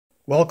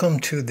Welcome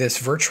to this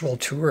virtual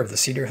tour of the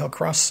Cedar Hill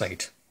Cross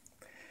site.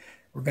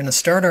 We're going to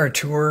start our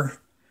tour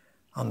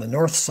on the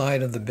north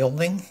side of the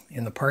building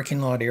in the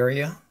parking lot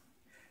area.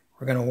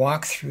 We're going to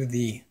walk through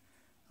the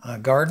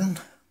garden,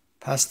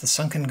 past the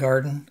sunken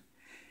garden,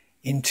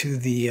 into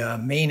the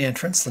main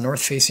entrance, the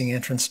north-facing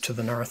entrance to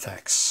the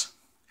narthex.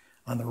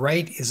 On the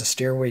right is a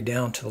stairway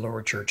down to the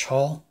lower church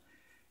hall.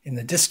 In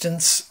the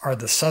distance are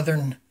the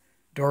southern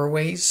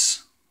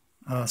doorways,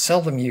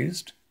 seldom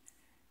used.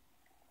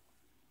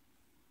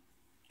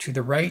 To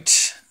the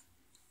right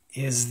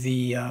is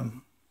the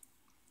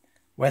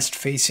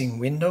west-facing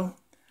window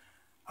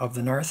of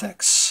the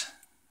narthex.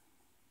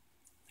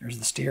 There's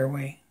the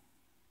stairway,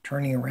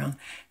 turning around.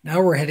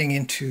 Now we're heading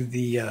into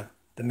the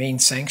main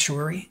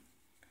sanctuary.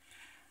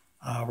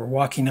 We're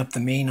walking up the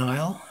main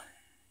aisle,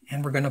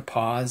 and we're going to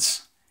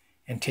pause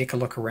and take a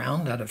look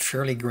around at a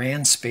fairly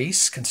grand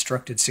space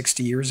constructed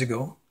 60 years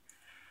ago.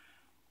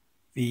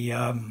 The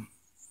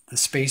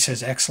space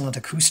has excellent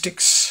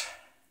acoustics.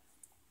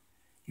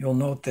 You'll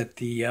note that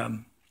the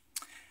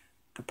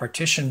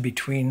partition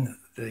between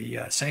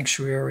the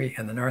sanctuary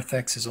and the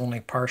narthex is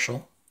only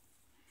partial.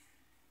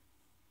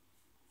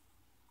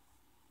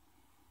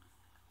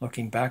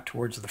 Looking back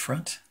towards the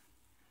front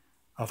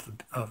of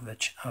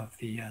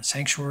the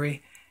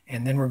sanctuary,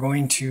 and then we're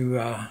going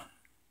to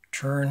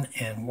turn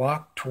and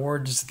walk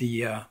towards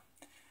the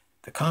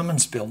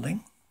Commons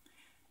building,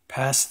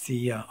 past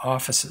the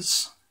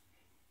offices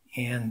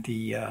and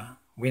the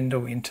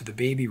window into the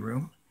baby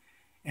room.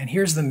 And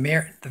here's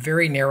the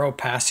very narrow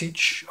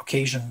passage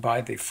occasioned by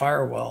the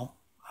firewall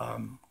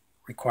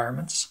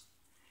requirements,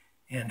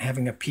 and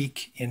having a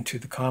peek into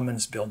the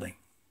Commons building.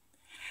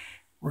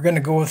 We're going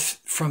to go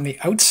from the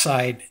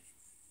outside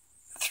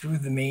through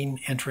the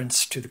main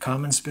entrance to the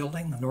Commons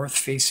building, the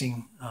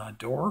north-facing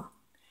door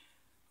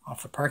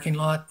off the parking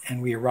lot,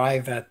 and we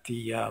arrive at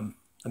the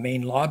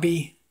main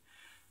lobby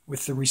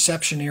with the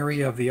reception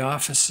area of the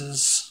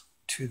offices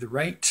to the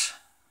right.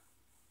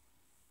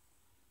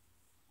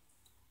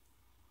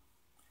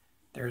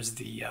 There's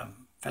the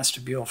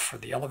vestibule for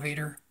the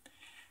elevator,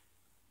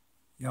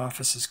 the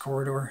offices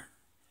corridor,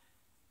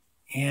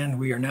 and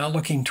we are now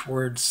looking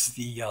towards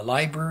the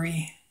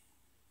library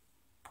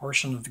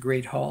portion of the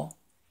Great Hall.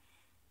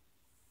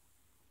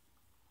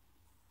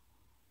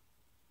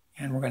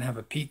 And we're going to have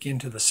a peek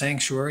into the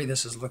sanctuary.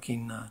 This is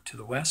looking to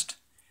the west.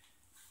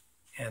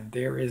 And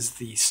there is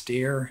the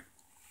stair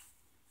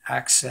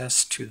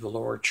access to the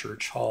lower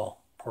church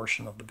hall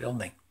portion of the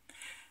building.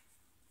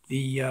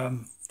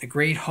 The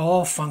Great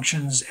Hall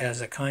functions as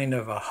a kind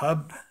of a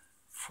hub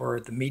for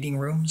the meeting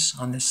rooms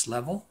on this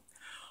level.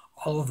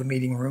 All of the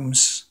meeting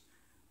rooms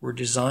were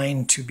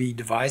designed to be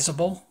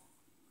divisible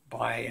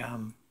by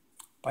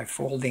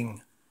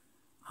folding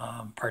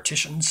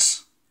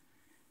partitions.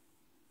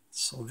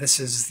 So this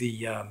is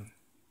the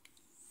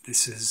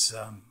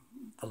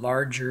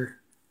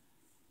larger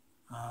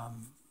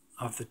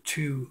of the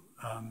two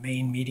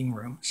main meeting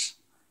rooms.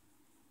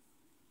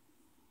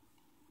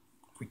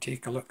 We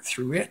take a look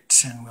through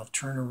it, and we'll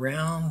turn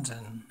around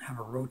and have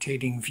a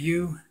rotating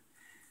view.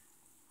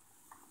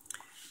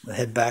 We'll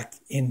head back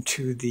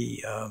into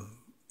the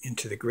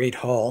Great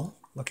Hall,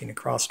 looking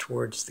across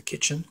towards the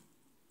kitchen.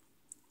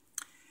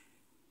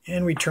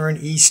 And we turn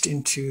east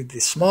into the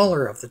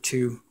smaller of the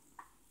two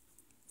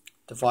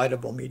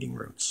dividable meeting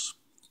rooms.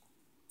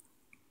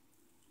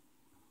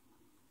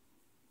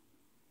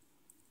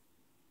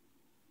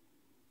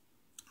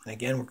 And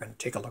again, we're going to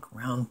take a look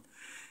around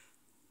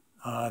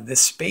this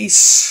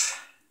space,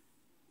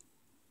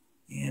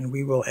 and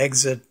we will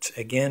exit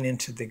again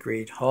into the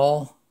Great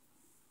Hall,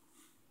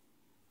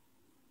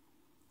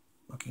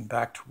 looking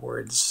back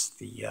towards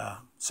the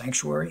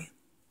sanctuary.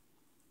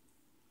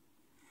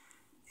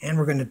 And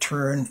we're going to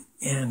turn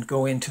and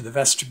go into the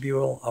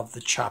vestibule of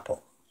the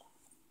chapel.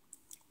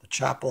 The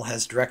chapel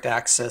has direct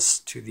access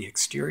to the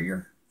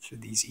exterior through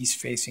these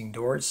east-facing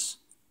doors.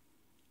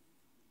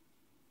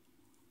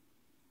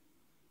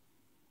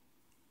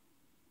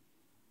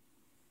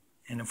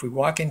 And if we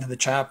walk into the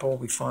chapel,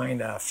 we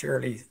find a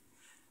fairly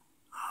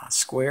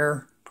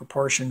square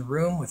proportioned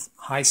room with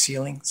high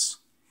ceilings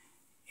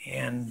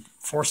and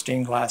 4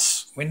 stained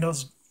glass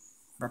windows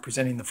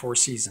representing the 4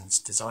 seasons,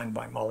 designed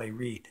by Molly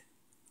Reed.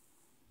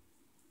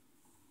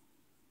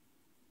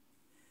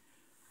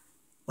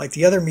 Like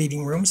the other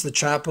meeting rooms, the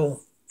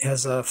chapel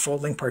has a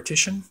folding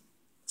partition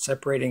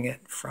separating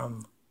it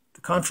from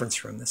the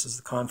conference room. This is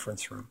the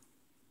conference room.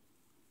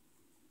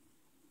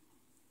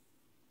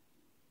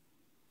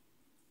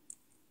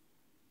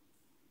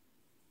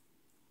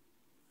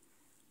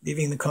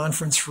 Leaving the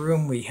conference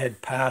room, we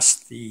head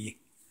past the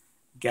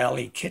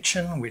galley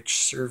kitchen, which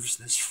serves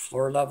this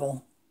floor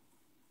level,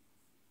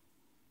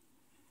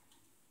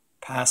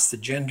 past the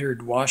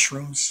gendered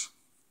washrooms,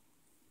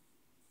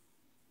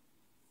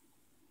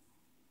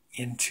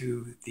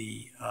 into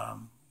the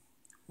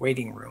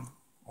waiting room,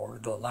 or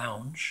the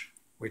lounge,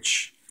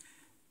 which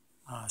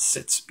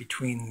sits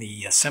between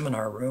the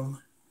seminar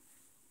room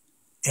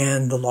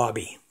and the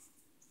lobby.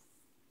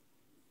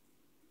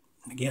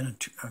 Again,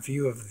 a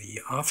view of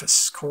the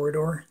office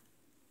corridor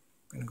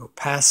I'm going to go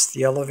past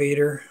the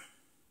elevator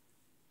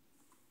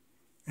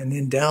and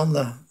then down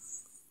the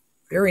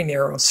very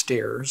narrow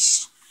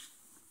stairs.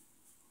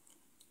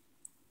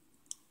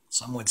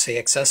 Some would say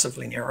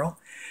excessively narrow,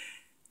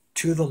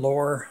 to the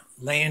lower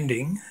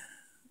landing,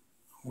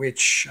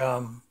 which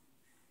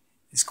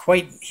is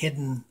quite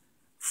hidden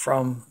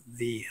from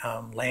the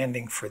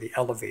landing for the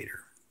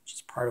elevator, which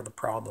is part of the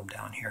problem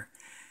down here.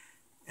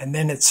 And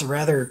then it's a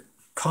rather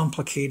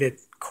complicated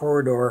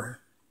corridor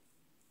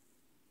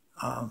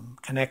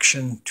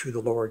connection to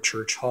the lower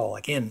church hall,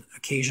 again,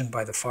 occasioned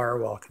by the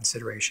firewall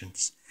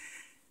considerations.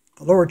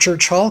 The lower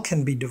church hall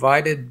can be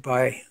divided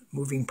by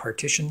moving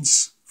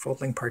partitions,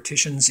 folding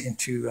partitions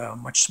into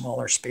much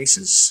smaller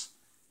spaces.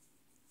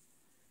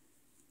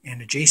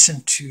 And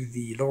adjacent to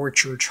the lower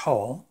church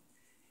hall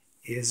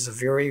is a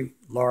very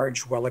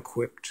large,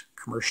 well-equipped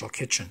commercial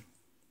kitchen.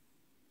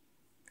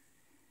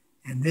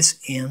 And this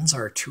ends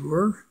our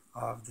tour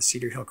of the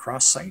Cedar Hill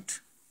Cross site.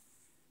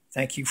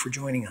 Thank you for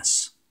joining us.